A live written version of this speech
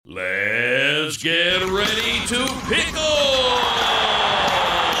Let's get ready to pickle!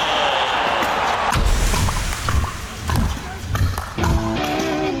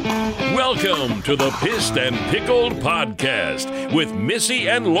 Welcome to the Pissed and Pickled Podcast with Missy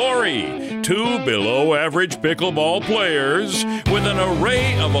and Lori, two below-average pickleball players with an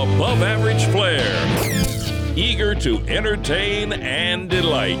array of above-average flair, eager to entertain and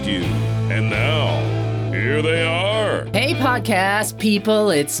delight you. And now, here they are. Hey, podcast people,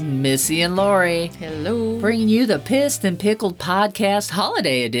 it's Missy and Lori. Hello. Bringing you the Pissed and Pickled Podcast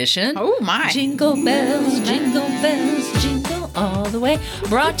Holiday Edition. Oh, my. Jingle bells, jingle all the way.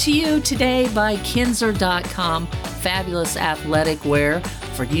 Brought to you today by Kinzer.com. Fabulous athletic wear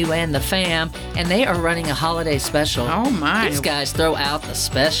for you and the fam. And they are running a holiday special. Oh, my. These guys throw out the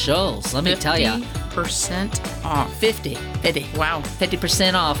specials. Let me tell you. 50% off. 50. Wow.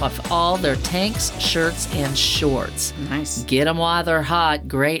 50% off of all their tanks, shirts, and shorts. Nice. Get them while they're hot.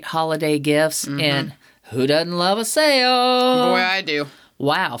 Great holiday gifts. And who doesn't love a sale? Boy, I do.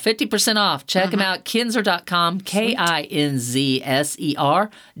 Wow, 50% off. Check them out, Kinzer.com,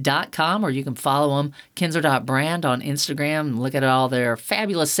 KINZSER.com, or you can follow them, Kinzer.brand on Instagram, and look at all their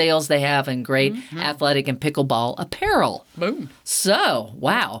fabulous sales they have and great athletic and pickleball apparel. Boom. So,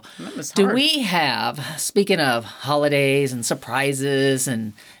 wow. That was Do hard. we have, speaking of holidays and surprises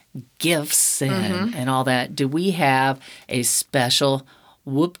and gifts and all that, do we have a special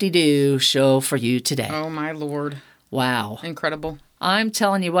whoop-de-doo show for you today? Oh, my Lord. Wow. Incredible. I'm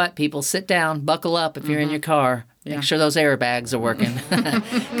telling you what, people, sit down, buckle up if you're in your car. Make sure those airbags are working.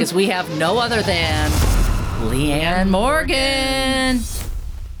 Because we have no other than Leanne Morgan.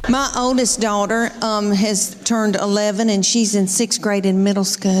 My oldest daughter has turned 11, and she's in 6th grade in middle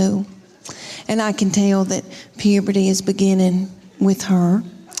school. And I can tell that puberty is beginning with her.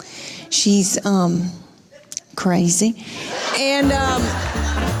 She's crazy. And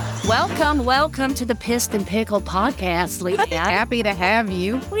Welcome to the Pissed and Pickled Podcast, Leanne. Happy to have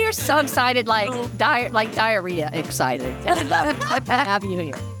you. We are so excited, like diarrhea excited. to have you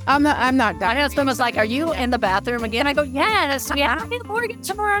here. I'm not My husband was like, "Are you in the bathroom again?" I go, "Yes, yeah. I'm in Morgan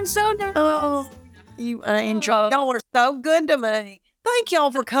tomorrow on Sunday." Oh, You y'all are so good to me. Thank y'all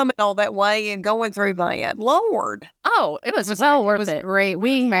for coming all that way and going through that. Lord. Oh, it was so worth It was it. great.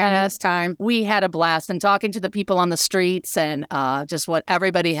 We had us time. We had a blast, and talking to the people on the streets and just what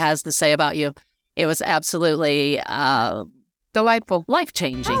everybody has to say about you. It was absolutely Delightful.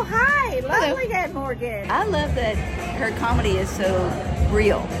 life-changing. Oh, hi. Lovely, Leanne Morgan. I love that her comedy is so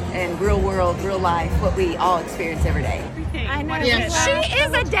real and real world, real life, what we all experience every day. I know. Yes. She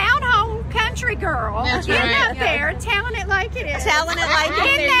is a down-home country girl. That's Getting right. out there, telling it like it is. Telling it like it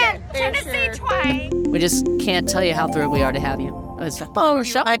In is. that Tennessee twang. We just can't tell you how thrilled we are to have you. It was a fun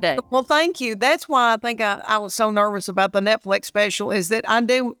show today. Well, thank you. That's why I think I was so nervous about the Netflix special is that I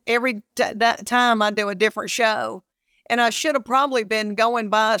do every that time I do a different show. And I should have probably been going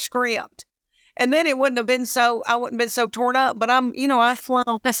by a script. And then it wouldn't have been I wouldn't have been so torn up. But I fly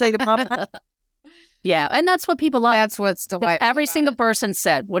on the seat of my Yeah, and that's what people like. That's what's delightful. Every single person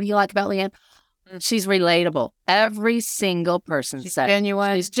said, "What do you like about Leanne?" She's relatable. Every single person said,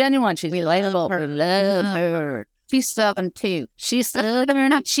 genuine. "She's genuine. She's relatable. I love her. She's Southern too. She's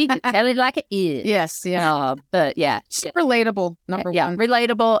Southern. She can tell it like it is." Yes, yeah. But yeah, Relatable, number yeah, one.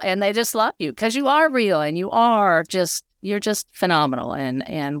 relatable, and they just love you because you are real and you're just phenomenal,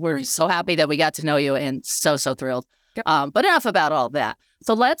 and we're so happy that we got to know you and so thrilled. But enough about all that.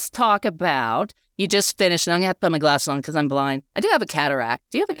 So let's talk about. You just finished, and I'm going to have to put my glasses on because I'm blind. I do have a cataract.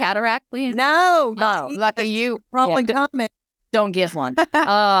 Do you have a cataract, Leanne? No. Lucky you. Probably Yeah. coming. Don't get one.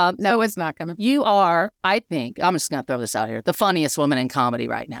 No, it's not coming. You are, I think, I'm just going to throw this out here, the funniest woman in comedy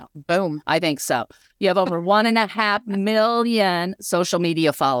right now. Boom. I think so. You have over 1.5 million social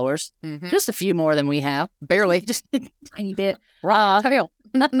media followers. Just a few more than we have. Barely. Just a tiny bit. Tail.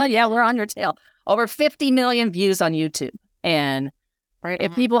 Yeah, we're on your tail. Over 50 million views on YouTube. And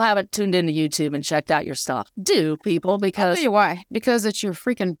if people haven't tuned into YouTube and checked out your stuff, do, people, I'll because tell you why. Because it's your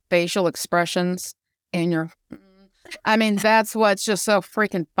freaking facial expressions and your... I mean, that's what's just so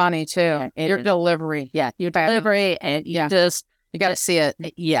freaking funny, too. it Your is. delivery. yeah, your delivery and you Yeah. just... You got to see it.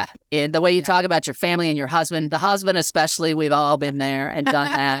 Yeah. And the way you talk about your family and your husband, the husband especially, we've all been there and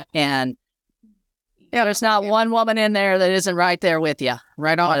done that. And yeah, there's not one woman in there that isn't right there with you.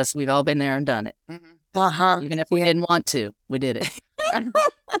 Right on us. We've all been there and done it. Even if we didn't want to, we did it.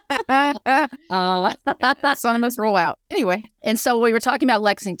 Some of us roll out. Anyway, And so we were talking about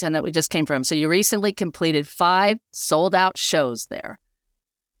Lexington that we just came from. So you recently completed 5 sold out shows there.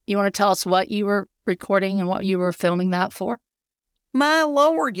 You want to tell us what you were recording and what you were filming that for? My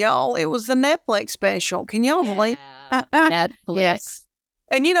Lord, y'all, it was the Netflix special. Can y'all believe? Netflix. Yes.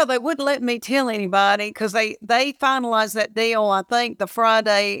 And, they wouldn't let me tell anybody because they finalized that deal, I think, the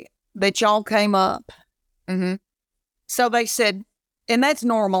Friday that y'all came up. Mm-hmm. So they said, and that's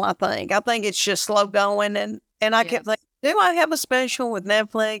normal, I think. I think it's just slow going. And I kept thinking, do I have a special with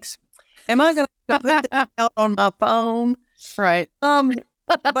Netflix? Am I going to put that out on my phone? Right. But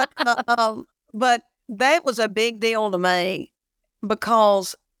that was a big deal to me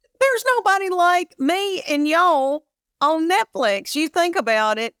because there's nobody like me and y'all on Netflix. You think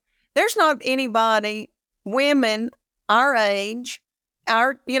about it, there's not anybody, women our age,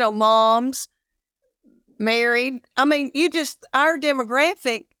 our, moms, married. I mean, our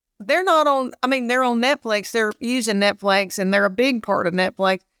demographic, they're not on, they're on Netflix. They're using Netflix and they're a big part of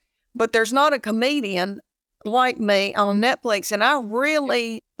Netflix, but there's not a comedian like me on Netflix. And I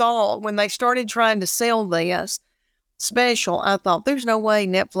really thought when they started trying to sell this special, I thought there's no way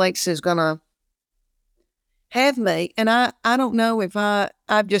Netflix is going to have me. And I don't know if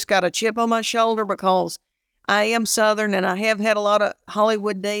I've just got a chip on my shoulder because I am Southern and I have had a lot of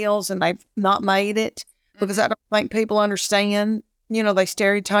Hollywood deals and they've not made it because I don't think people understand, they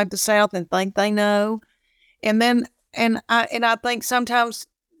stereotype the South and think they know. And I think sometimes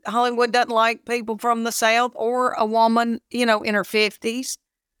Hollywood doesn't like people from the South or a woman, in her 50s.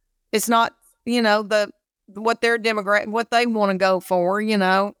 It's not, what their demographic, what they want to go for,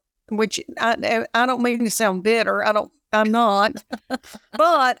 which I don't mean to sound bitter. I'm not,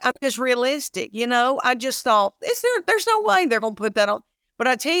 but I'm just realistic. I just thought, there's no way they're going to put that on. But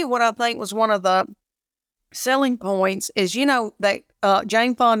I tell you what I think was one of the selling points is, that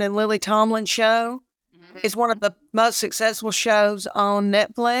Jane Fonda and Lily Tomlin show is one of the most successful shows on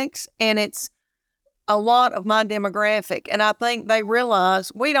Netflix. And it's a lot of my demographic. And I think they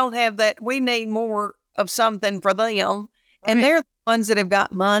realize we don't have that. We need more of something for them. And they're the ones that have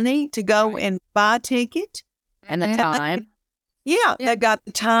got money to go and buy a ticket. And the time. Yeah, they've got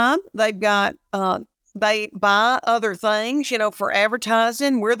the time. They've got, they buy other things, for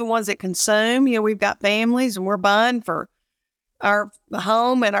advertising. We're the ones that consume. We've got families and we're buying for our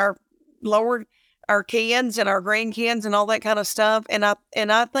home and our kids and our grandkids and all that kind of stuff. And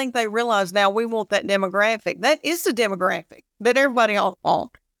I think they realize now we want that demographic. That is the demographic that everybody all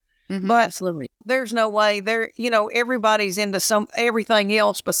wants. Mm-hmm. But absolutely, there's no way everybody's into everything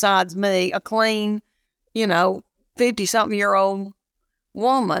else besides me, a clean, 50-something-year-old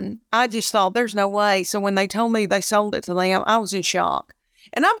woman. I just thought there's no way. So when they told me they sold it to them, I was in shock.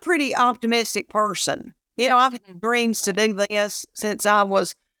 And I'm a pretty optimistic person. I've had dreams to do this since I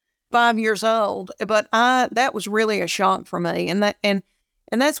was 5 years old, but that was really a shock for me. And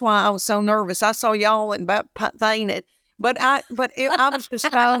that's why I was so nervous. I saw y'all and about fainted. But I was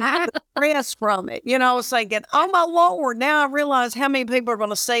just so stressed from it. I was thinking, oh my Lord, now I realize how many people are going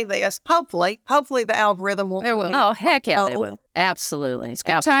to see this. Hopefully the algorithm will. It will. Oh, heck yeah, they will. Absolutely. It's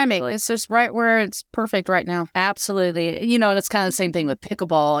good timing. It's just right where it's perfect right now. Absolutely. And it's kind of the same thing with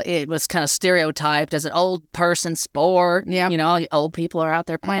pickleball. It was kind of stereotyped as an old person sport. Yeah. Old people are out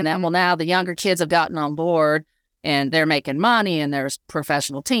there playing that. Well, now the younger kids have gotten on board and they're making money and there's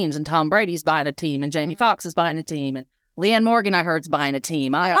professional teams and Tom Brady's buying a team and Jamie Foxx is buying a team and Leanne Morgan, I heard, is buying a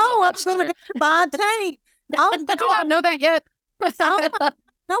team. I'm going to buy a team. I don't know that yet.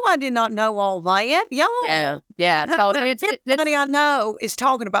 No, I did not know all that. Yeah. So everybody I know is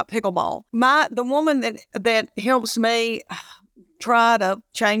talking about pickleball. The woman that helps me try to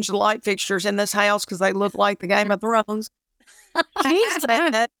change the light fixtures in this house because they look like the Game of Thrones. She's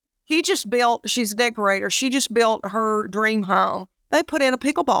a decorator. She just built her dream home. They put in a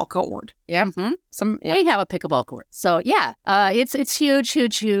pickleball court. Yeah. Mm-hmm. We have a pickleball court. So, yeah, it's huge,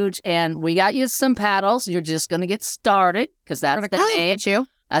 huge, huge. And we got you some paddles. You're just going to get started because that's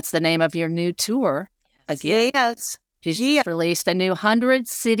the name of your new tour. Yes. She's released a new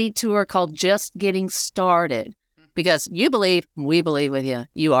 100-city tour called Just Getting Started. Because we believe with you,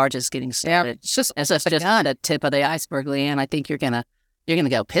 you are just getting started. Yeah, it's just the tip of the iceberg, Leanne. I think you're gonna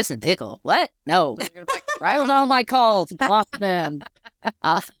go piss and pickle. What? No. Right on all my calls. Block them.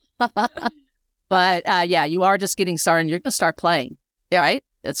 But yeah, you are just getting started. And you're gonna start playing. Yeah, right?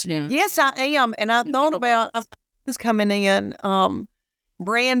 That's new. Yes, I am. And I thought about this coming in.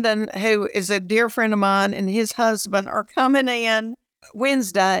 Brandon, who is a dear friend of mine, and his husband are coming in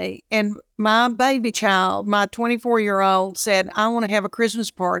Wednesday. And my baby child, my 24-year-old, said, I want to have a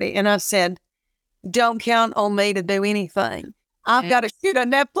Christmas party. And I said, don't count on me to do anything. I've got to shoot a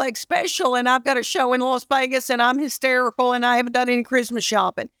Netflix special and I've got a show in Las Vegas and I'm hysterical and I haven't done any Christmas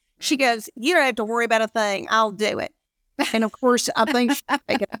shopping. She goes, you don't have to worry about a thing. I'll do it. And of course, I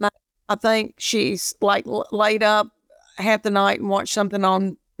think she's like laid up half the night and watched something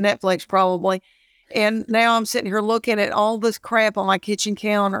on Netflix probably. And now I'm sitting here looking at all this crap on my kitchen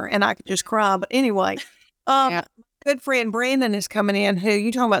counter, and I could just cry. But anyway, good friend Brandon is coming in. Who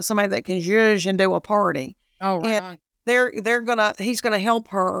you talking about? Somebody that can zhuzh and do a party. Oh, right. And he's gonna help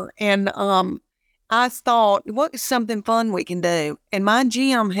her. And I thought, what is something fun we can do? And my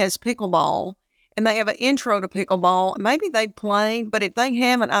gym has pickleball, and they have an intro to pickleball. Maybe they played, but if they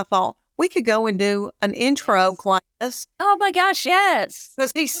haven't, I thought we could go and do an intro class. Oh my gosh, yes.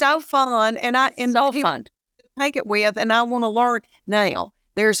 Because he's so fun, and he Fun. take it with, and I want to learn. Now,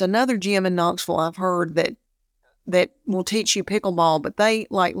 there's another gym in Knoxville I've heard that will teach you pickleball, but they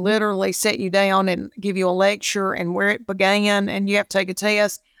like literally set you down and give you a lecture and where it began, and you have to take a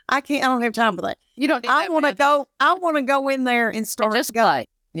test. I don't have time for that. You don't. I want to go in there and start. Just play.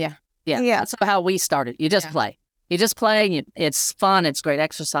 Yeah. Yeah. That's how we started. You just play. You just play. It's fun. It's great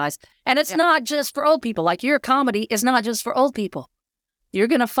exercise. And it's not just for old people. Like your comedy is not just for old people. You're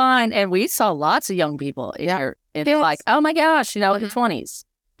going to find, and we saw lots of young people. It's like, oh my gosh, in the 20s,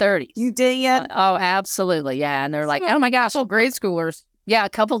 30s. You did? Oh, absolutely. Yeah. And they're like, oh my gosh. Grade schoolers. Yeah, a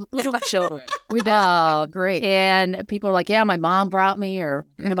couple little children. Great. And people are like, yeah, my mom brought me, or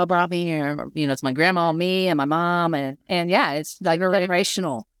grandma brought me, or, it's my grandma, me, and my mom. And yeah, it's like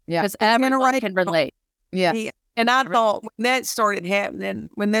generational. Yeah. Because everyone can relate. Yeah. And I thought when that started happening,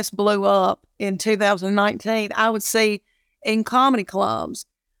 when this blew up in 2019, I would see in comedy clubs,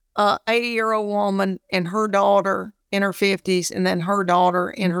 80-year-old woman and her daughter in her 50s, and then her daughter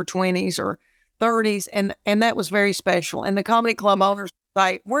in her 20s or 30s. And that was very special. And the comedy club owners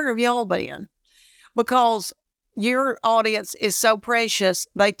say, where have y'all been? Because your audience is so precious,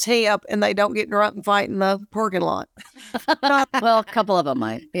 they tip and they don't get drunk and fight in the parking lot. Well, a couple of them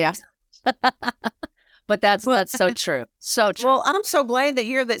might. Yeah. But that's so true. So true. Well, I'm so glad to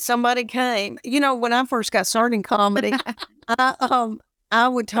hear that somebody came. When I first got started in comedy, I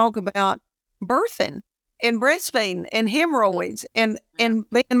would talk about birthing and breastfeeding and hemorrhoids and being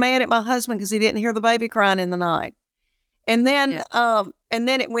mad at my husband because he didn't hear the baby crying in the night. And then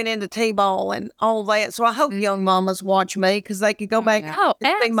it went into T-ball and all that. So I hope young mamas watch me because they could go back and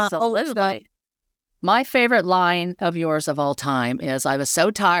see my old stuff. Absolutely. My favorite line of yours of all time is, I was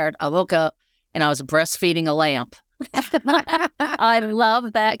so tired, I woke up and I was breastfeeding a lamp. I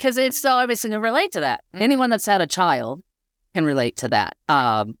love that because it's so obvious to relate to that. Anyone that's had a child can relate to that.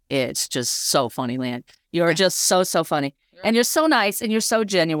 It's just so funny, Leanne. You're just so funny. And you're so nice and you're so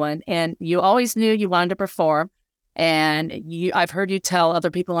genuine. And you always knew you wanted to perform. And I've heard you tell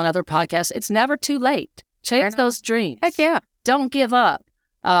other people on other podcasts, it's never too late. Chase those dreams. Heck yeah. Don't give up.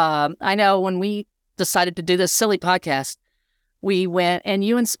 I know when we decided to do this silly podcast, we went, and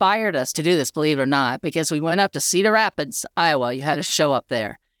you inspired us to do this, believe it or not, because we went up to Cedar Rapids, Iowa. You had a show up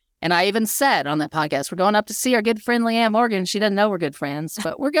there. And I even said on that podcast, we're going up to see our good friend Leanne Morgan. She doesn't know we're good friends,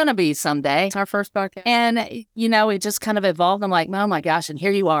 but we're going to be someday. It's our first podcast. And, it just kind of evolved. I'm like, oh my gosh, and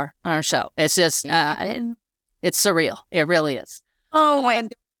here you are on our show. It's just, it's surreal. It really is. Oh,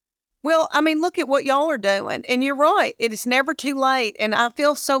 and well, look at what y'all are doing. And you're right. It is never too late. And I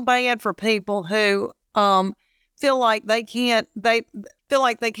feel so bad for people who feel like they can't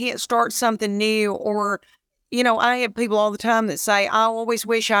start something new, or I have people all the time that say, I always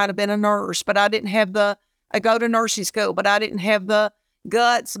wish I'd have been a nurse, but I didn't have I go to nursing school, but I didn't have the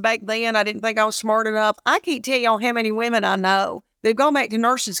guts back then. I didn't think I was smart enough. I can't tell y'all how many women I know. They've gone back to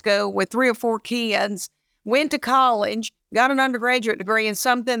nursing school with 3 or 4 kids, went to college, got an undergraduate degree in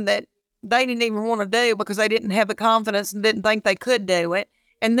something that they didn't even want to do because they didn't have the confidence and didn't think they could do it.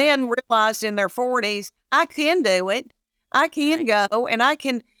 And then realized in their 40s, I can do it. I can go and I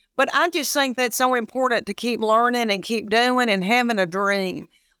can, but I just think that's so important to keep learning and keep doing and having a dream.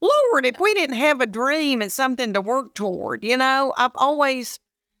 Lord, if we didn't have a dream and something to work toward, I've always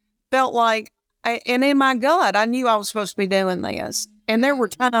felt like, and in my gut, I knew I was supposed to be doing this. And there were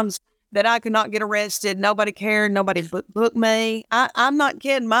times that I could not get arrested. Nobody cared. Nobody booked me. I'm not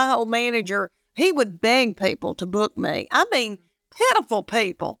kidding. My old manager, he would beg people to book me. Pitiful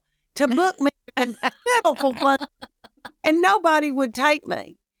people to book me and pitiful fun. And nobody would take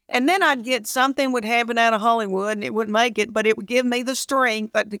me. And then I'd get something would happen out of Hollywood and it wouldn't make it, but it would give me the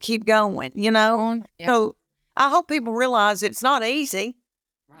strength to keep going, Yeah. So I hope people realize it's not easy.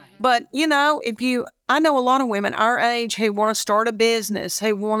 Right. But, I know a lot of women our age who want to start a business,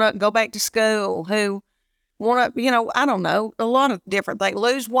 who want to go back to school, who want to, I don't know, a lot of different things,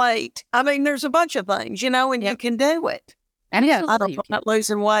 lose weight. There's a bunch of things, and you can do it. And I don't know about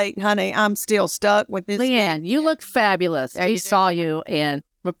losing weight, honey. I'm still stuck with this. Leanne, you look fabulous. We saw you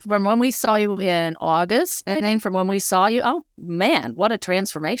from when we saw you in August, and then from when we saw you, oh man, what a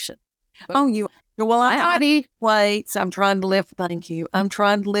transformation. Well, I lift weights. I'm trying to lift, thank you. I'm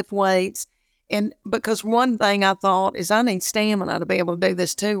trying to lift weights. And because one thing I thought is I need stamina to be able to do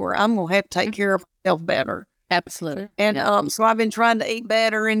this too, or I'm going to have to take care of myself better. Absolutely. And so I've been trying to eat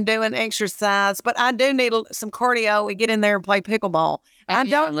better and doing exercise, but I do need some cardio and get in there and play pickleball. I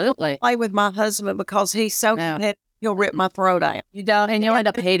don't Absolutely. play with my husband because he's so competitive, he'll rip my throat out. You don't, and you'll end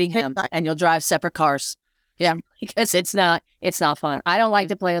up hating him, and you'll drive separate cars. Yeah, because it's not fun. I don't like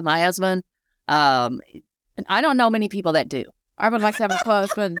to play with my husband. And I don't know many people that do. I would like to have a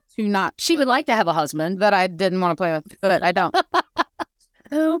husband to not She would like to have a husband. that I didn't want to play with, but I don't.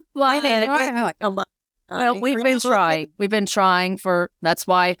 Well, we've been trying. We've been trying that's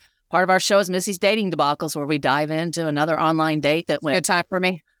why part of our show is Missy's Dating Debacles, where we dive into another online date that went. Good time for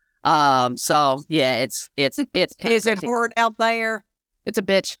me. So yeah, it's Is it hard out there? It's a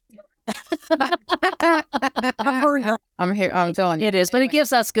bitch. I'm here. I'm telling you. It is, but it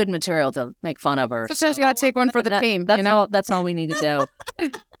gives us good material to make fun of her. Just you got to take one for the team. That's all we need to do.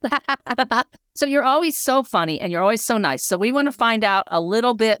 So you're always so funny and you're always so nice. So we want to find out a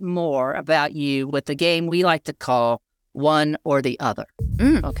little bit more about you with the game we like to call One or the Other.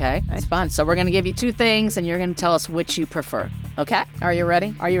 Okay? That's fun. So we're going to give you two things and you're going to tell us which you prefer. Okay? Are you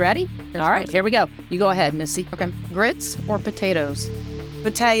ready? Are you ready? All right, here we go. You go ahead, Missy. Okay. Grits or potatoes?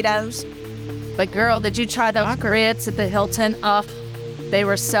 Potatoes. But girl, did you try those grits at the Hilton? They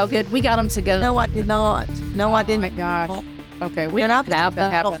were so good. We got them to go. No, I did not. No, I didn't. Oh my gosh. Okay. We And have to have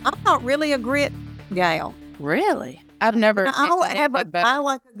that happen. I'm not really a grit gal. Really? I've never. I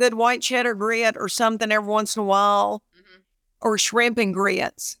like a good white cheddar grit or something every once in a while, or shrimp and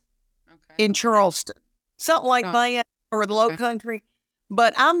grits in Charleston, something like that, or the Low Country.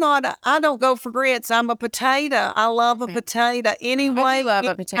 But I don't go for grits. I'm a potato. I love a potato. Anyway, I love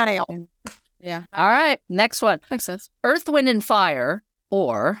a potato. Yeah. All right. Next one. Makes sense. Earth, Wind, and Fire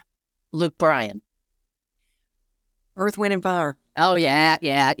or Luke Bryan. Earth, Wind, and Fire. Oh, yeah.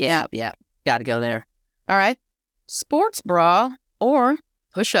 Got to go there. All right. Sports bra or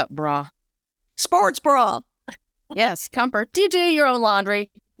push-up bra? Sports bra. Yes. Comfort. Do you do your own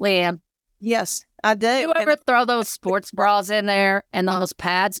laundry, Leanne? Yes, I do. You ever throw those sports bras in there and those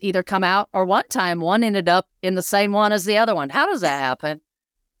pads either come out, or one time one ended up in the same one as the other one? How does that happen?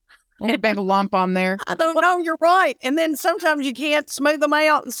 A big lump on there. I don't know. You're right. And then sometimes you can't smooth them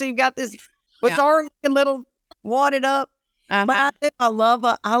out, and so you got this bizarre looking little wadded up. But I love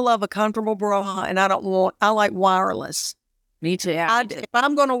a comfortable bra, and I like wireless. Me too. If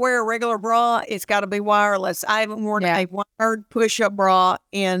I'm going to wear a regular bra, it's got to be wireless. I haven't worn a wired push-up bra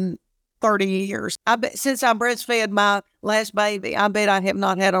in 30 years. I bet since I breastfed my last baby, I bet I have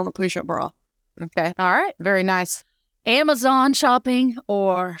not had on a push-up bra. Okay. All right. Very nice. Amazon shopping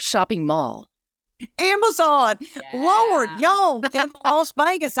or shopping mall? Amazon. Lord, y'all, in Las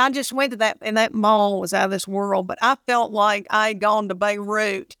Vegas, I just went to that, and that mall was out of this world, but I felt like I had gone to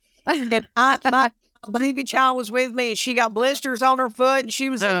Beirut. And my baby child was with me, and she got blisters on her foot, and she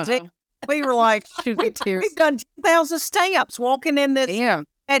was we were like, we've done 10,000 steps walking in this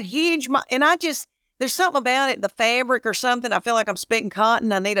that huge, and there's something about it, the fabric or something. I feel like I'm spitting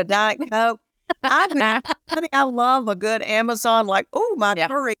cotton. I need a Diet Coke. I love a good Amazon, like, oh, my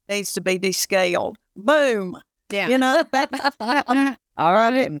curry needs to be descaled. Boom. Yeah. You know? All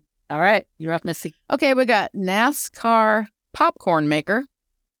right. You're up, Missy. Okay, we got NASCAR popcorn maker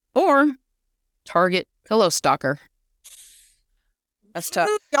or Target pillow stalker. That's tough.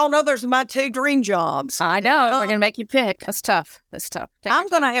 Y'all know there's my two dream jobs. I know. We're going to make you pick. That's tough. I'm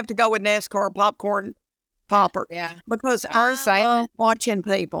going to have to go with NASCAR popcorn popper. Yeah. Because I love watching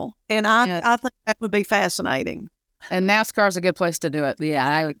people. And I think that would be fascinating. And NASCAR's a good place to do it.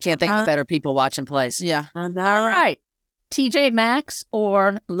 Yeah, I can't think of better people watching plays. Yeah. All right. TJ Maxx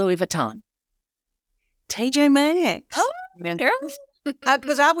or Louis Vuitton? TJ Maxx. Oh,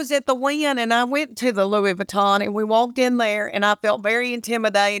 because I was at the Wynn and I went to the Louis Vuitton and we walked in there and I felt very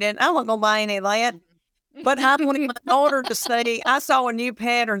intimidated. I wasn't going to buy any of that. But I wanted my daughter to see, I saw a new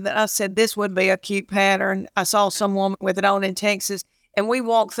pattern that I said, this would be a cute pattern. I saw some woman with it on in Texas and we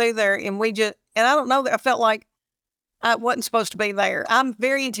walked through there and and I don't know, I felt like I wasn't supposed to be there. I'm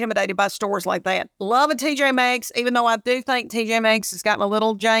very intimidated by stores like that. Love a TJ Maxx, even though I do think TJ Maxx has gotten a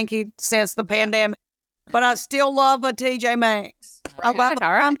little janky since the pandemic. But I still love a TJ Maxx. All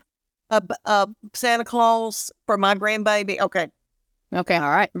right. A Santa Claus for my grandbaby. Okay. All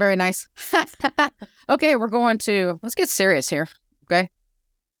right. Very nice. Okay, let's get serious here. Okay.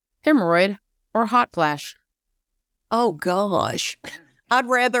 Hemorrhoid or hot flash? Oh, gosh. I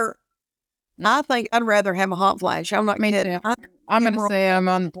think I'd rather have a hot flash. I'm not kidding. I'm going to say I'm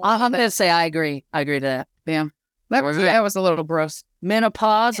going to say I agree. I agree to that. Yeah. That was a little gross.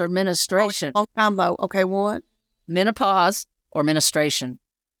 Menopause or menstruation? Long time though. Okay, what? Menopause or menstruation?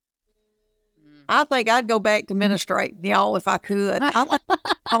 I think I'd go back to menstruating, y'all, if I could.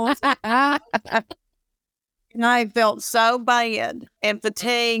 And I felt so bad and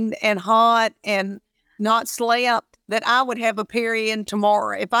fatigued and hot and not slept that I would have a period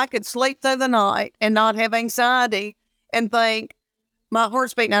tomorrow. If I could sleep through the night and not have anxiety and think, my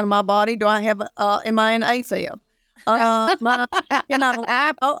heart's beating out of my body, do I have, am I an AFib? I've got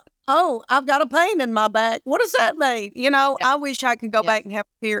a pain in my back. What does that mean? I wish I could go back and have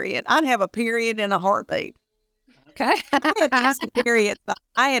a period. I'd have a period in a heartbeat. Okay.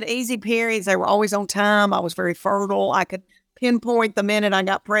 I had easy periods. They were always on time. I was very fertile. I could pinpoint the minute I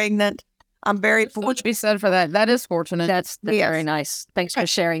got pregnant. I'm very What fortunate. should be said for that? That is fortunate. That's very nice. Thanks for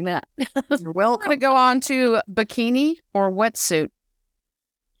sharing that. You're We're welcome. going to go on to bikini or wetsuit.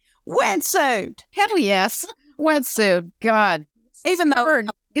 Wetsuit. Hell yes. Wetsuit. God. Even though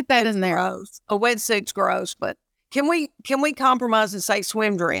Get that in there. gross. A wetsuit's gross, but can we compromise and say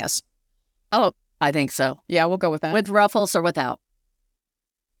swim dress? Oh, I think so. Yeah, we'll go with that. With ruffles or without?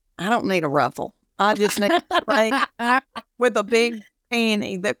 I don't need a ruffle. I just need with a big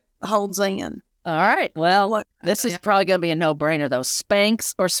panty that holds in. All right. Well, this is probably going to be a no-brainer, though.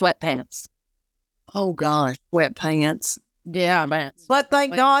 Spanx or sweatpants? Oh, gosh. Sweatpants. Yeah, man. But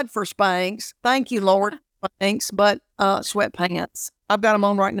thank God for Spanx. Thank you, Lord, Spanx. But sweatpants. I've got them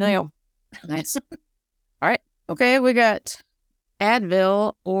on right now. Nice. All right. Okay, we got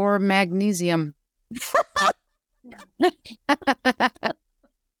Advil or magnesium.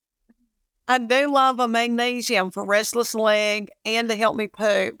 I do love a magnesium for restless leg and to help me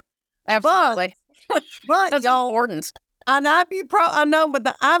poop. Absolutely. But That's y'all, important. an I know, but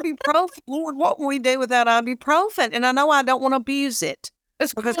the ibuprofen, Lord, what will we do without ibuprofen? And I know I don't want to abuse it.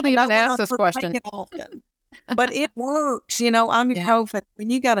 It's Because really I not don't ask want this to question. take it often. But it works, ibuprofen. When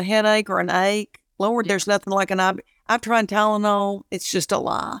you got a headache or an ache, Lord, there's nothing like an ibuprofen. I've tried Tylenol. It's just a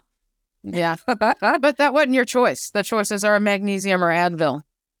lie. Yeah. But that wasn't your choice. The choices are magnesium or Advil.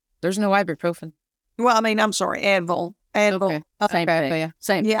 There's no ibuprofen. Well, I mean, I'm sorry, Advil. Advil. Okay. Same Okay, thing. yeah.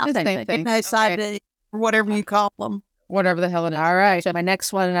 Same Same thing. SID, or whatever you call them. Whatever the hell it is. All right. So my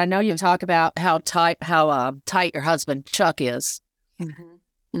next one, and I know you talk about how tight your husband Chuck is. So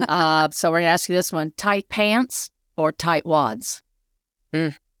we're going to ask you this one. Tight pants or tight wads?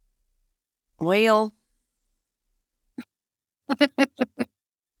 Well,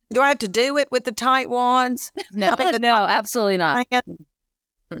 do I have to do it with the tight ones? No, no, absolutely not.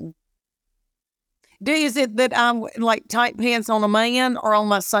 Is it that I'm like tight pants on a man or on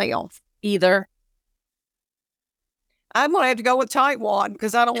myself? Either. I'm going to have to go with tight wad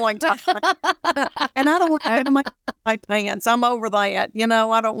because I don't like tight pants. And I don't want to make tight pants. I'm over that.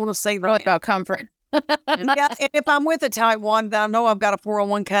 I don't want to see Really that. about comfort. Yeah, and if I'm with a tight wad, then I know I've got a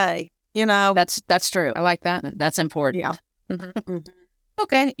 401k. That's true. I like that. That's important. Yeah.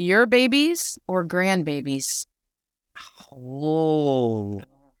 Okay. Your babies or grandbabies? Oh.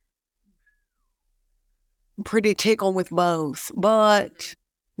 Pretty tickled with both. But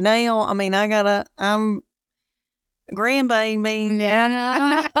now, I mean, I'm grandbaby.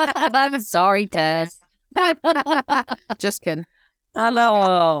 Yeah. I'm sorry, Tess. Just kidding. I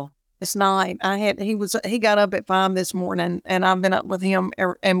know. It's night. He got up at 5 this morning, and I've been up with him,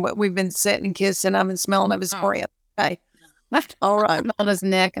 and we've been sitting and kissing. I've been smelling of his breath. Okay. All right. On his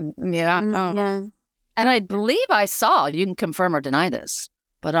neck. And yeah. Oh. And I believe I saw, you can confirm or deny this,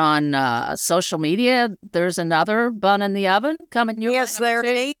 but on social media, there's another bun in the oven coming your Yes, way. there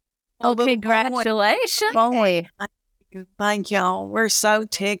is. Oh, congratulations. Boy. Thank y'all. We're so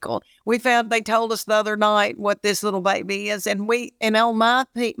tickled. They told us the other night what this little baby is, and on my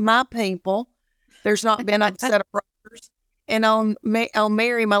people, there's not been a set of brothers. And on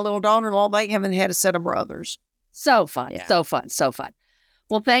Mary, my little daughter-in-law, they haven't had a set of brothers. So fun. Yeah. So fun. So fun.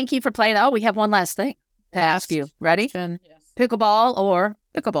 Well, thank you for playing. Oh, we have one last thing to ask you. Ready? Yes. Pickleball or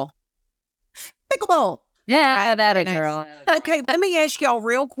pickleball? Pickleball. Yeah, that a girl. Okay, let me ask y'all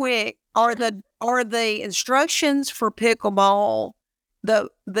real quick. Are the instructions for pickleball, the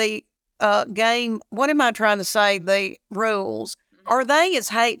game, what am I trying to say? The rules, are they as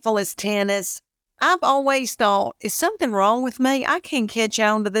hateful as tennis? I've always thought, is something wrong with me? I can't catch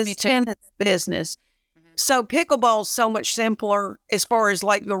on to this tennis business. So pickleball's so much simpler as far as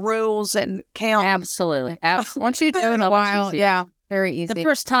like the rules and count. Absolutely. Once you do it in a while, yeah, very easy. The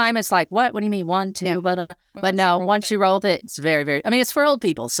first time it's like, what? What do you mean 1, 2? Yeah. But no, once you rolled it, it's very, very, I mean, it's for old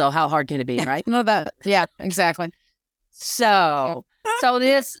people. So how hard can it be, right? No, that. Yeah, exactly. So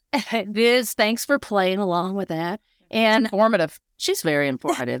this, thanks for playing along with that. And Informative. she's very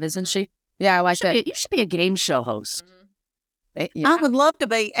informative, isn't she? Yeah, I like that. You should be a game show host. I would love to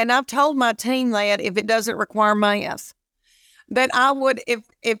be, and I've told my team that if it doesn't require math, that I would,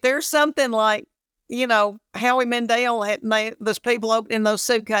 if there's something like Howie Mandel had those people opening those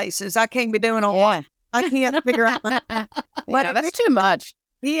suitcases. I can't be doing all that. I can't figure out. That's too much.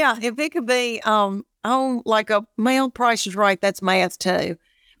 Yeah, if it could be on like a male Price is Right, that's math too.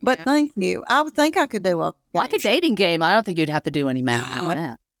 But thank you. I would think I could do like a dating game. I don't think you'd have to do any math on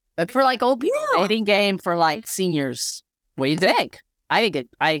that. But for like old people, dating game for like seniors. What do you think? I think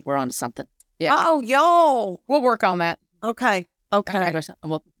we're on to something. Yeah. Oh, yo. We'll work on that. Okay.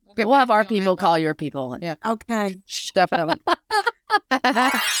 We'll have our people call your people. Yeah. Okay. Definitely.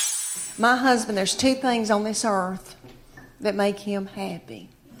 My husband, there's two things on this earth that make him happy: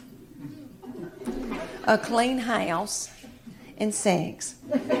 a clean house and sex.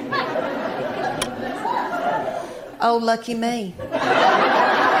 Oh, lucky me.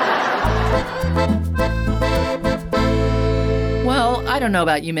 Well, I don't know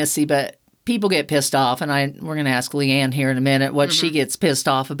about you, Missy, but people get pissed off, and we're going to ask Leanne here in a minute what she gets pissed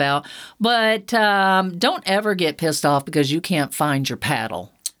off about. But don't ever get pissed off because you can't find your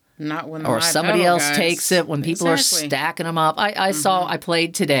paddle. Not when or somebody else takes it when people are stacking them up. I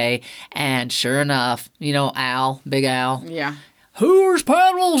played today, and sure enough, Big Al. Yeah. Whose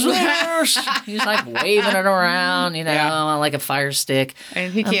paddles this? He's like waving it around, like a fire stick.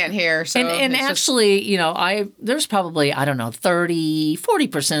 And he can't hear. So and actually, there's probably,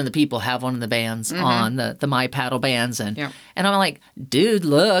 30-40% of the people have one of the bands on the My Paddle bands. And I'm like, dude,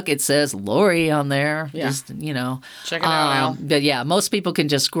 look, it says Lori on there. Yeah. Just, check it out, Al. But yeah, most people can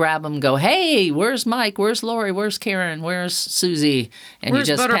just grab them and go, hey, where's Mike? Where's Lori? Where's Karen? Where's Susie? And where's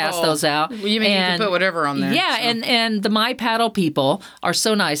you just Butterball? pass those out. Well, you mean you can put whatever on there. Yeah, so. and the My Paddle people are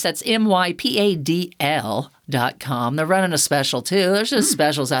so nice. That's MYPADL.com. They're running a special too. There's just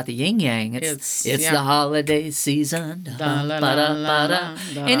specials out the yin yang. It's the holiday season.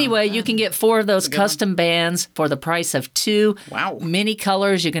 Anyway, you can get 4 of those custom bands for the price of 2. Wow. Many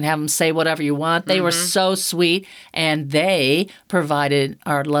colors. You can have them say whatever you want. They were so sweet, and they provided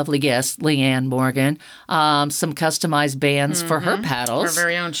our lovely guest, Leanne Morgan, some customized bands for her paddles. Her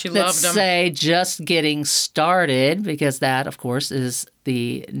very own. She loved them. Say just getting started, because that, of course, is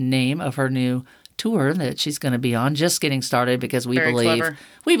the name of her new tour that she's going to be on. Just getting started, because we believe,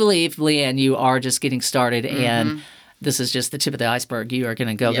 Leanne, you are just getting started, and this is just the tip of the iceberg. You are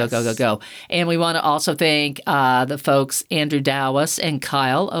going to go. And we want to also thank the folks, Andrew Dowis and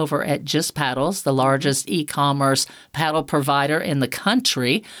Kyle over at Just Paddles, the largest e-commerce paddle provider in the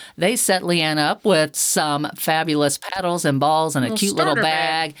country. They set Leanne up with some fabulous paddles and balls and a cute little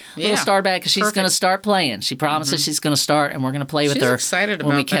bag. Little starter bag, because she's going to start playing. She promises she's going to start, and we're going to play with her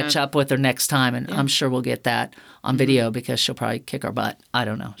when we catch up with her next time. And I'm sure we'll get that on video, because she'll probably kick our butt. I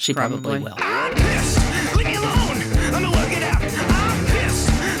don't know. She probably will. I'm pissed. Leave me alone. Let me work it out. I'm pissed.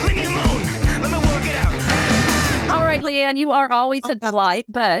 Leave me alone. Let me work it out. All right, Leanne, you are always a delight,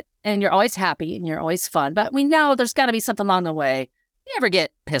 and you're always happy and you're always fun. But we know there's got to be something along the way. You ever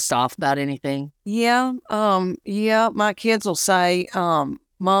get pissed off about anything? Yeah. My kids will say,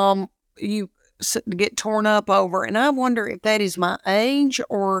 Mom, you get torn up over. And I wonder if that is my age,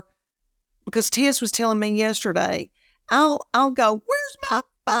 or because Tiz was telling me yesterday, I'll go, where's my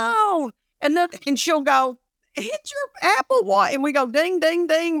phone? And she'll go, hit your Apple Watch. And we go, ding, ding,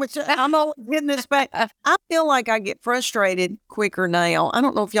 ding, which I'm all hitting this back. I feel like I get frustrated quicker now. I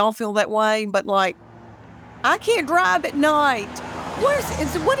don't know if y'all feel that way, but like, I can't drive at night.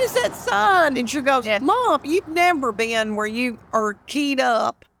 What is that sign? And she goes, Mom, you've never been where you are keyed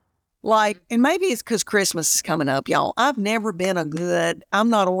up. Like, and maybe it's because Christmas is coming up, y'all. I've never been I'm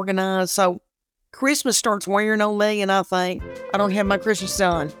not organized. So Christmas starts wearing on me, and I think, I don't have my Christmas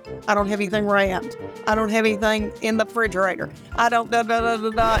done. I don't have anything wrapped. I don't have anything in the refrigerator. I don't, and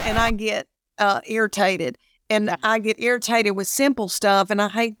I get irritated. And I get irritated with simple stuff, and I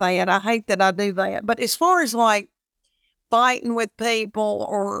hate that. I hate that I do that. But as far as like fighting with people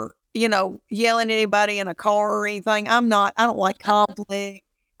or, yelling at anybody in a car or anything, I don't like conflict.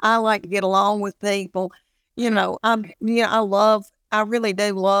 I like to get along with people. I really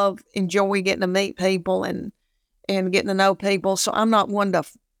do enjoy getting to meet people and getting to know people. So I'm not one to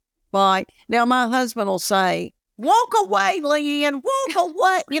fight. Now, my husband will say, walk away, Leanne, walk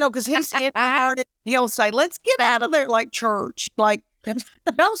away. Because he's tired. He'll say, let's get out of there like church. Like,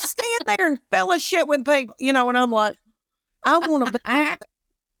 don't stand there and fellowship with people. And I'm like, I want to act.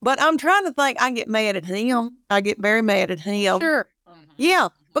 But I'm trying to think, I get mad at him. I get very mad at him. Sure. Yeah,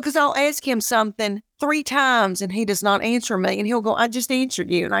 because I'll ask him something 3 times and he does not answer me. And he'll go, I just answered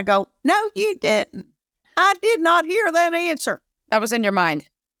you. And I go, no, you didn't. I did not hear that answer. That was in your mind.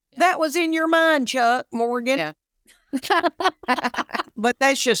 That was in your mind, Chuck Morgan. Yeah. But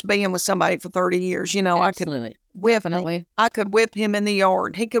that's just being with somebody for 30 years. You know, Absolutely. I could whip him in the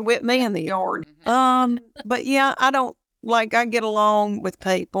yard. He could whip me in the yard. But yeah, I get along with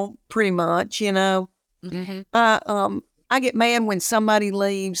people pretty much, you know. Mm-hmm. I get mad when somebody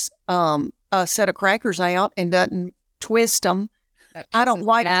leaves a set of crackers out and doesn't twist them. I don't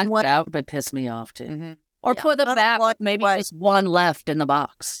like That would piss me off too. Mm-hmm. Or Yeah, put them I don't back, like maybe the way- just one left in the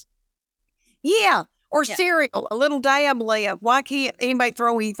box. Yeah. Or cereal, a little dab left. Why can't anybody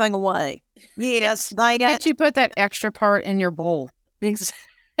throw anything away? Yes, they Can't you put that extra part in your bowl?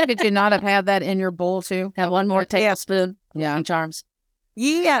 Did you not have had that in your bowl too? Have one more tablespoon. Yeah. Charms.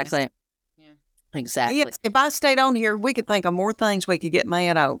 Yes. Exactly. Exactly. Yes. If I stayed on here, we could think of more things we could get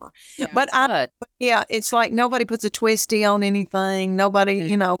mad over. Yeah. But it's like nobody puts a twisty on anything. Nobody,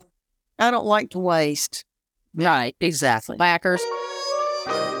 you know, I don't like to waste. Right. Exactly. Backers.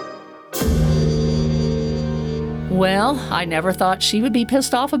 Well, I never thought she would be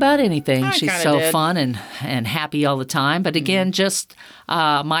pissed off about anything. I She's kinda so did. fun and happy all the time. But again, just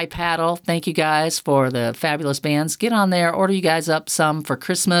My Paddle. Thank you guys for the fabulous bands. Get on there, order you guys up some for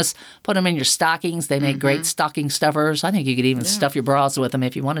Christmas. Put them in your stockings. They make great stocking stuffers. I think you could even stuff your bras with them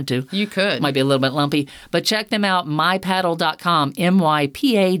if you wanted to. You could. Might be a little bit lumpy. But check them out, mypaddle.com,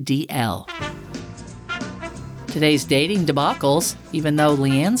 MYPADL. Today's dating debacles, even though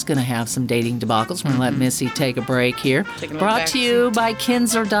Leanne's going to have some dating debacles, we're going to let Missy take a break here. Taking a Brought back to you by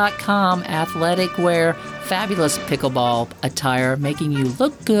Kinzer.com, athletic wear, fabulous pickleball attire, making you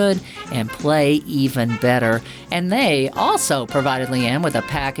look good and play even better. And they also provided Leanne with a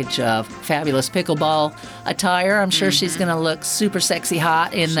package of fabulous pickleball attire. I'm sure she's going to look super sexy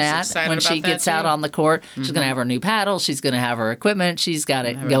hot in that excited when about she that, gets too. out on the court. She's going to have her new paddle. She's going to have her equipment. She's got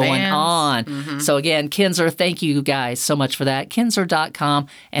it going bands. on. So again, Kinzer, thank you guys so much for that. Kinzer.com.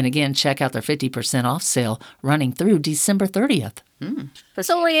 And again, check out their 50% off sale running through December 30th.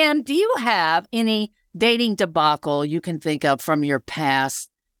 So, Leanne, do you have any dating debacle you can think of from your past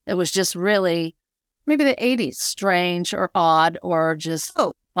that was just really Maybe the 80s. strange or odd or just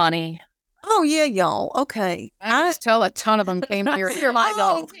funny? Oh, yeah, y'all. Okay. I just tell a ton of them came here. Here I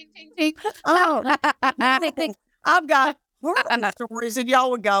go. Oh, I've got stories and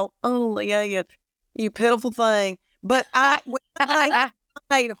y'all would go, oh, yeah, you pitiful thing. But I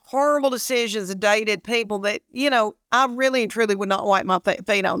made horrible decisions and dated people that, you know, I really and truly would not wipe my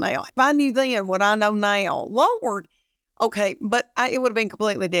feet on now. If I knew then what I know now, Lord, okay, but it would have been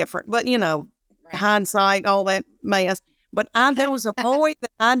completely different. But, you know, hindsight, all that mess. But there was a boy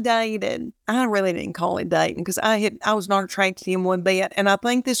that I dated. I really didn't call it dating because I was not attracted to him one bit. And I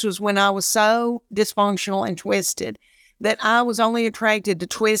think this was when I was so dysfunctional and twisted that I was only attracted to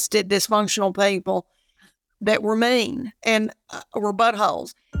twisted, dysfunctional people that were mean and were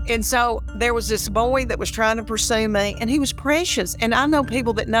buttholes. And so there was this boy that was trying to pursue me, and he was precious. And I know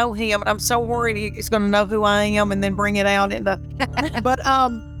people that know him, and I'm so worried he's going to know who I am and then bring it out in the.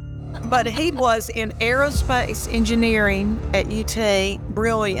 But he was in aerospace engineering at UT,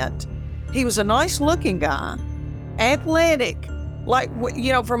 brilliant. He was a nice-looking guy, athletic, like,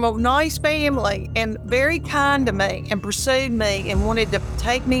 you know, from a nice family, and very kind to me, and pursued me and wanted to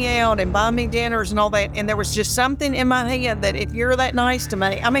take me out and buy me dinners and all that. And there was just something in my head that if you're that nice to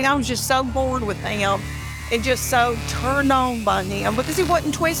me, I mean, I was just so bored with him and just so turned on by him because he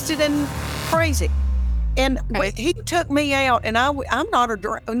wasn't twisted and crazy. And but he took me out, and I'm not a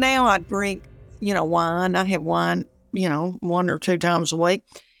drink. Now I drink, you know, wine. I have wine, you know, 1 or 2 times a week.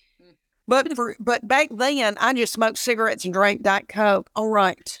 But back then, I just smoked cigarettes and drank Diet Coke. All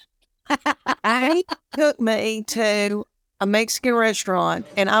right. He took me to a Mexican restaurant,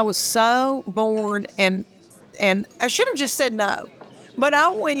 and I was so bored, and I should have just said no. But I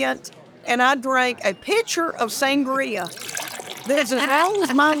went, and I drank a pitcher of sangria. This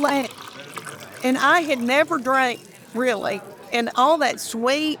is my leg. And I had never drank, really, and all that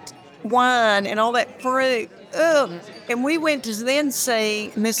sweet wine and all that fruit. Ugh. And we went to then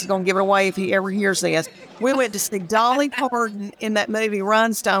see, and this is going to give it away if he ever hears this, we went to see Dolly Parton in that movie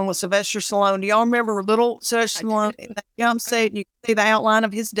Rhinestone with Sylvester Stallone. Do y'all remember little Sylvester Stallone in that jumpsuit? You can see the outline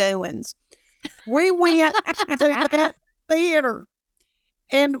of his doings. We went to that theater.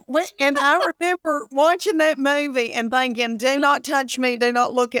 And I remember watching that movie and thinking, do not touch me, do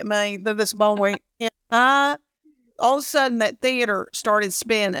not look at me, this boy. And all of a sudden that theater started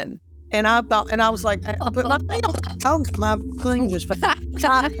spinning. And I thought, and I was like, I put my feet on my thing just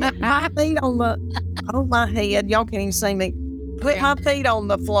my feet on my head. Y'all can't even see me. Put my feet on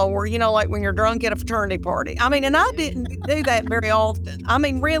the floor, you know, like when you're drunk at a fraternity party. I mean, and I didn't do that very often. I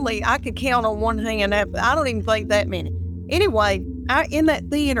mean, really, I could count on one hand. I don't even think that many. Anyway, in that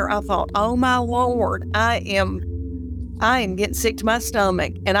theater, I thought, oh my Lord, I am I am getting sick to my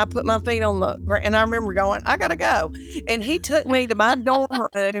stomach. And I put my feet on the ground, and I remember going, I gotta go. And he took me to my dorm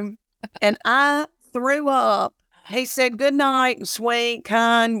room, and I threw up. He said good night and sweet,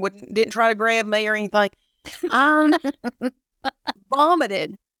 kind, didn't try to grab me or anything. I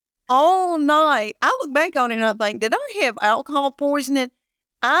vomited all night. I look back on it and I think, did I have alcohol poisoning?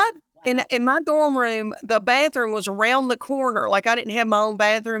 In my dorm room, the bathroom was around the corner. Like I didn't have my own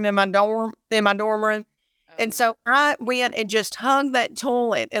bathroom in my dorm room. And so I went and just hung that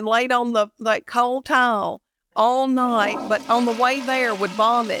toilet and laid on the cold towel all night, but on the way there would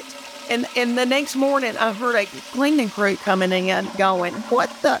vomit. And the next morning I heard a cleaning crew coming in going, what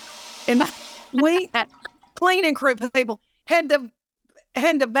the? And cleaning crew people had to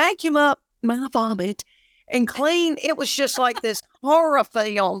vacuum up my vomit and clean. It was just like this horror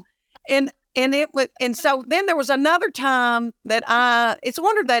film. And so then there was another time that it's a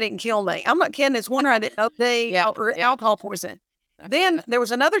wonder they didn't kill me. I'm not kidding. It's a wonder I didn't OD or alcohol poison. Then there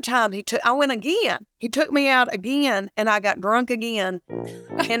was another time I went again. He took me out again and I got drunk again.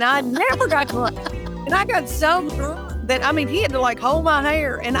 And I never got drunk. And I got so drunk that, he had to like hold my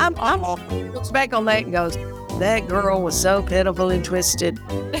hair. And I looks back on that and goes, that girl was so pitiful and twisted.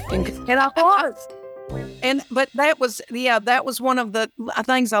 And I was. But that was one of the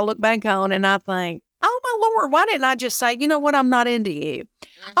things I look back on and I think, oh my Lord, why didn't I just say, you know what, I'm not into you.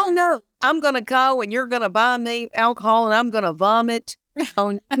 Oh no, I'm going to go and you're going to buy me alcohol and I'm going to vomit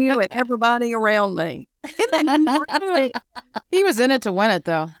on you and everybody around me. He was in it to win it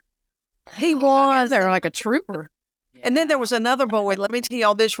though. He was. They're like a trooper. And then there was another boy, let me tell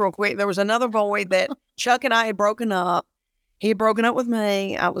y'all this real quick. There was another boy that Chuck and I had broken up. He had broken up with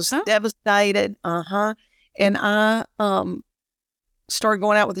me. I was devastated. And I started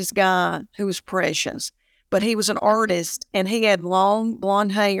going out with this guy who was precious. But he was an artist, and he had long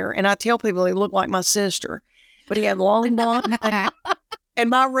blonde hair. And I tell people he looked like my sister. But he had long blonde hair. And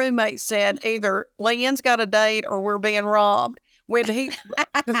my roommate said, either Leanne's got a date or we're being robbed.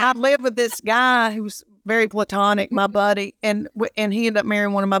 I lived with this guy who was very platonic, my buddy, and he ended up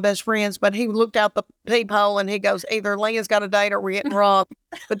marrying one of my best friends. But he looked out the peephole and he goes, either Leanne's got a date or we're getting robbed.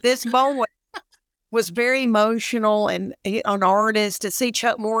 But this boy was very emotional and an artist. To see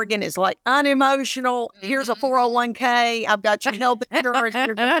Chuck Morgan is like unemotional. Here's a 401k. I've got your health insurance,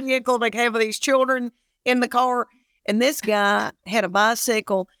 your vehicle to have these children in the car. And this guy had a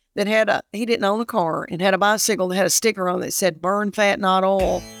bicycle that he didn't own a car, and had a bicycle that had a sticker on it that said burn fat, not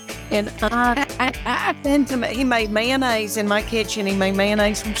oil. And he made mayonnaise in my kitchen. He made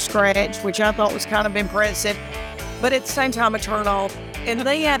mayonnaise from scratch, which I thought was kind of impressive, but at the same time, a turn off. And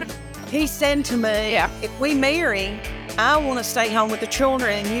then he said to me, if we marry, I want to stay home with the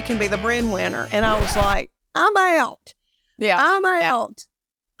children and you can be the breadwinner. And I was like, I'm out. I'm out.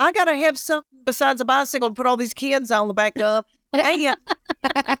 I got to have something besides a bicycle to put all these kids on the back of. Hey,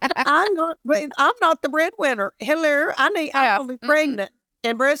 I'm not the breadwinner. Hello, I'm only pregnant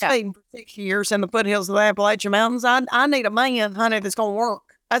and breastfeeding for 6 years in the foothills of the Appalachian Mountains. I need a man, honey, that's going to work.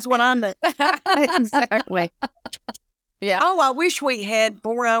 That's what I need. Exactly. Yeah. Oh, I wish we had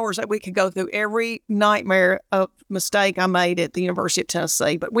 4 hours that we could go through every nightmare of mistake I made at the University of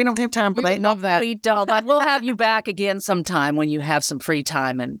Tennessee, but we don't have time for that. Love that. We don't. We'll have you back again sometime when you have some free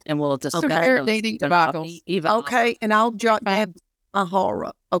time, and we'll discuss Dating Debacles. Okay, and I'll jot back a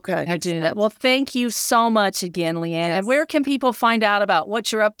horror. Okay. I do that. Well, thank you so much again, Leanne. And where can people find out about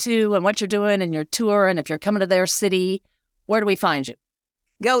what you're up to and what you're doing and your tour, and if you're coming to their city, where do we find you?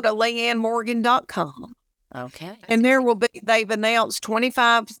 Go to leannemorgan.com. Okay. And they've announced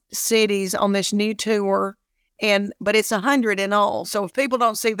 25 cities on this new tour, but it's 100 in all. So if people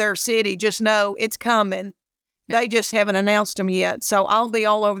don't see their city, just know it's coming. They just haven't announced them yet. So I'll be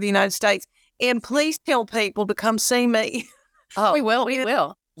all over the United States. And please tell people to come see me. Oh, we will.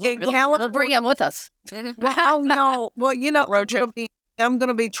 We'll bring them with us. Oh, no. Well, I'm going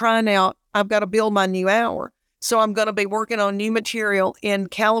to be trying out. I've got to build my new hour. So I'm going to be working on new material in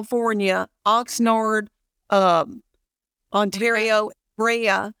California, Oxnard, Ontario,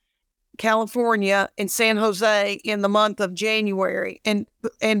 Brea, California, and San Jose in the month of January. And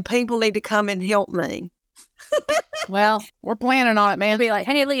people need to come and help me. Well, we're planning on it, man. Be like,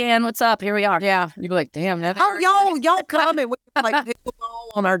 hey, Leanne, what's up? Here we are. Yeah. You'd be like, damn. Y'all come and we can play pickleball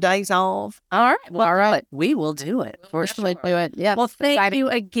on our days off. All right. Well, all right. We will do it. For sure. Yeah. Well, thank you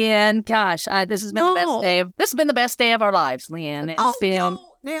again. Gosh, this has been the best day. This has been the best day of our lives, Leanne.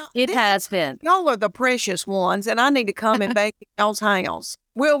 It has been. Y'all are the precious ones, and I need to come and bake y'all's house.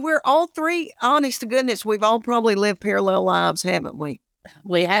 Well, we're all three, honest to goodness, we've all probably lived parallel lives, haven't we?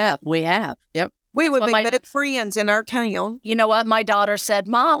 We have. Yep. We would be my- good friends in our town. You know what? My daughter said,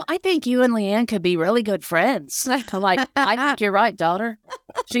 Mom, I think you and Leanne could be really good friends. I'm like, I think you're right, daughter.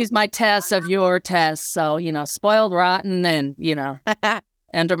 She's my Tess of your Tess. So, spoiled, rotten, and,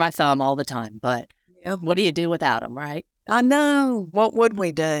 under my thumb all the time. But what do you do without them, right? I know. What would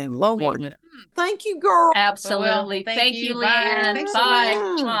we do? Lord. Thank you, girl. Absolutely. Well, thank you, Bye. Leanne. Thanks so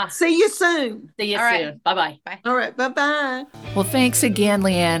Bye. much. See you soon. See you All right. soon. Bye-bye. All right. Bye-bye. Well, thanks again,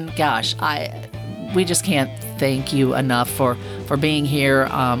 Leanne. Gosh, we just can't thank you enough for being here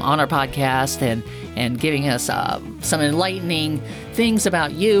on our podcast and giving us some enlightening things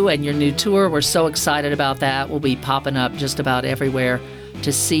about you and your new tour. We're so excited about that. We'll be popping up just about everywhere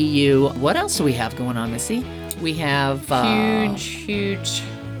to see you. What else do we have going on, Missy? We have Huge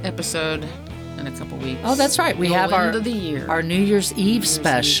episode in a couple weeks. Oh, that's right. We The have end of the year. our New Year's Eve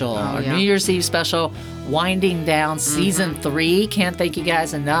special. Our yeah. New Year's Eve special, winding down season 3. Can't thank you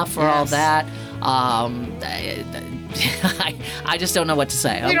guys enough for all Yes. that. I just don't know what to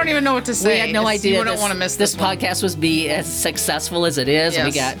say. We don't even know what to say. We had no idea You don't want to miss this this one. podcast was be as successful as it is. Yes.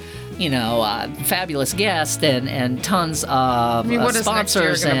 We got fabulous guests and tons of what is next year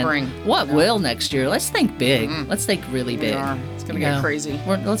sponsors gonna and bring? what will next year. Let's think big. Let's think really big. It's going to get crazy.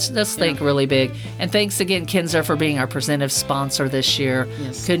 Let's think really big. And thanks again, Kinzer, for being our presentive sponsor this year.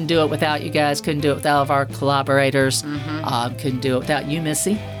 Yes. Couldn't do it without you guys. Couldn't do it without all of our collaborators. Couldn't do it without you,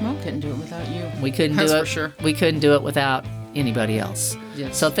 Missy. Well, couldn't do it without you. We couldn't That's do it. for sure. We couldn't do it without anybody else.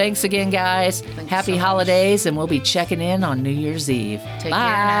 Yes. So thanks again, guys. you Happy so much. holidays, and we'll be checking in on New Year's Eve. Take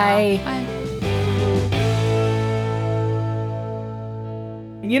Bye. care now.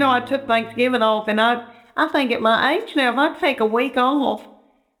 Bye. I took Thanksgiving off, and I think at my age now, if I take a week off,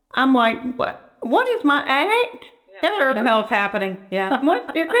 I'm like, what is my act? What the hell's happening? Yeah.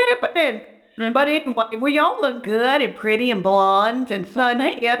 What is happening? But anyway, we all look good and pretty and blonde and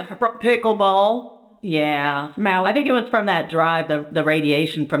sunny. From pickleball. Yeah. I think it was from that drive, the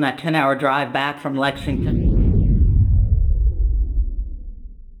radiation from that 10-hour drive back from Lexington.